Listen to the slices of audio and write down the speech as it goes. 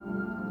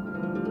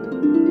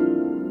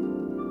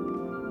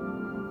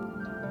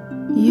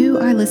You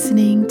are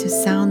listening to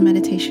Sound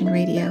Meditation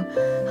Radio.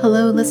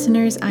 Hello,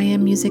 listeners. I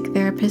am music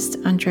therapist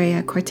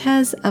Andrea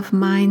Cortez of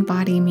Mind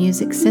Body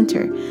Music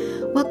Center.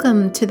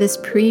 Welcome to this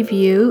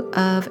preview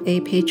of a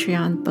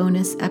Patreon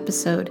bonus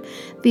episode.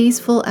 These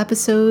full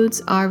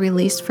episodes are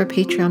released for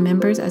Patreon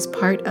members as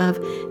part of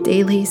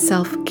daily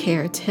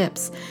self-care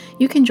tips.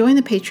 You can join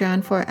the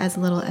Patreon for as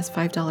little as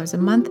 $5 a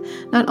month.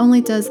 Not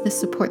only does this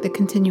support the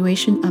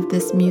continuation of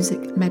this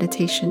music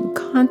meditation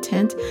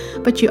content,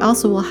 but you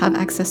also will have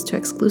access to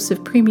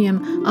exclusive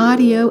premium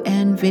audio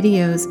and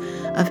videos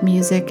of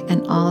music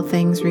and all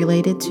things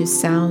related to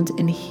sound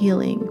and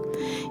healing.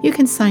 You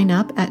can sign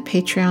up at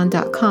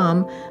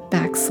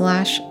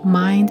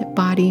patreon.com/Mind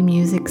Body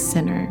Music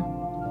Center.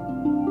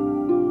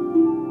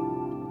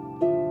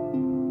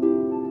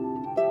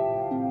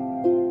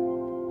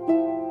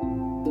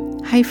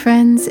 Hi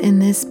friends, in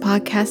this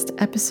podcast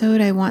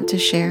episode, I want to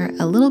share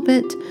a little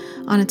bit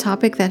on a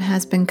topic that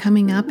has been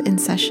coming up in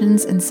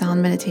sessions and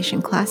sound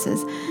meditation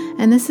classes,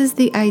 and this is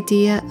the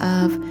idea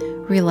of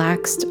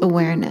relaxed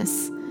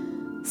awareness.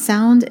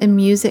 Sound and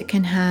music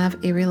can have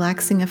a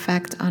relaxing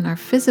effect on our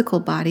physical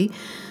body,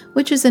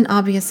 which is an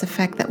obvious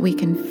effect that we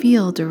can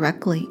feel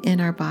directly in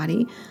our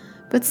body,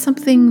 but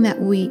something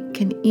that we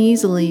can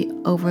easily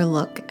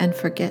overlook and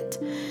forget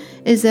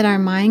is that our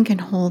mind can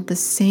hold the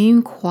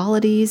same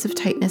qualities of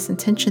tightness and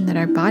tension that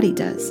our body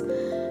does.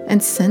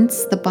 And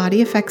since the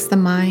body affects the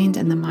mind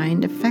and the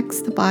mind affects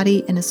the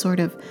body in a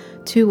sort of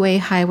two-way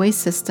highway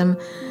system,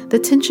 the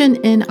tension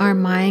in our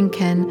mind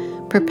can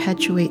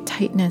perpetuate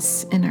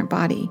tightness in our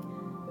body.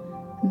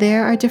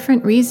 There are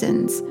different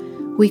reasons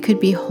we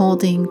could be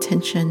holding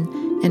tension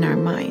in our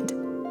mind.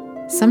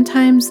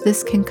 Sometimes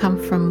this can come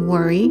from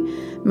worry,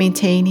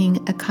 maintaining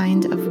a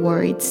kind of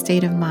worried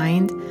state of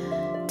mind.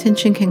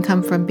 Tension can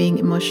come from being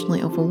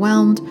emotionally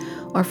overwhelmed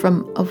or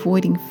from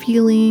avoiding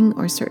feeling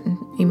or certain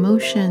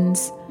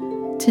emotions.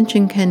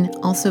 Tension can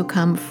also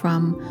come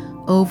from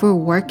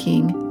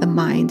overworking the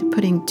mind,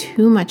 putting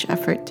too much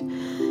effort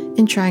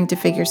in trying to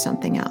figure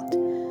something out,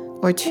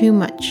 or too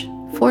much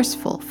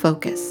forceful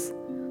focus.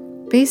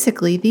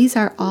 Basically, these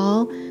are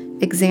all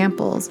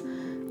examples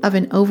of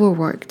an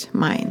overworked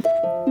mind.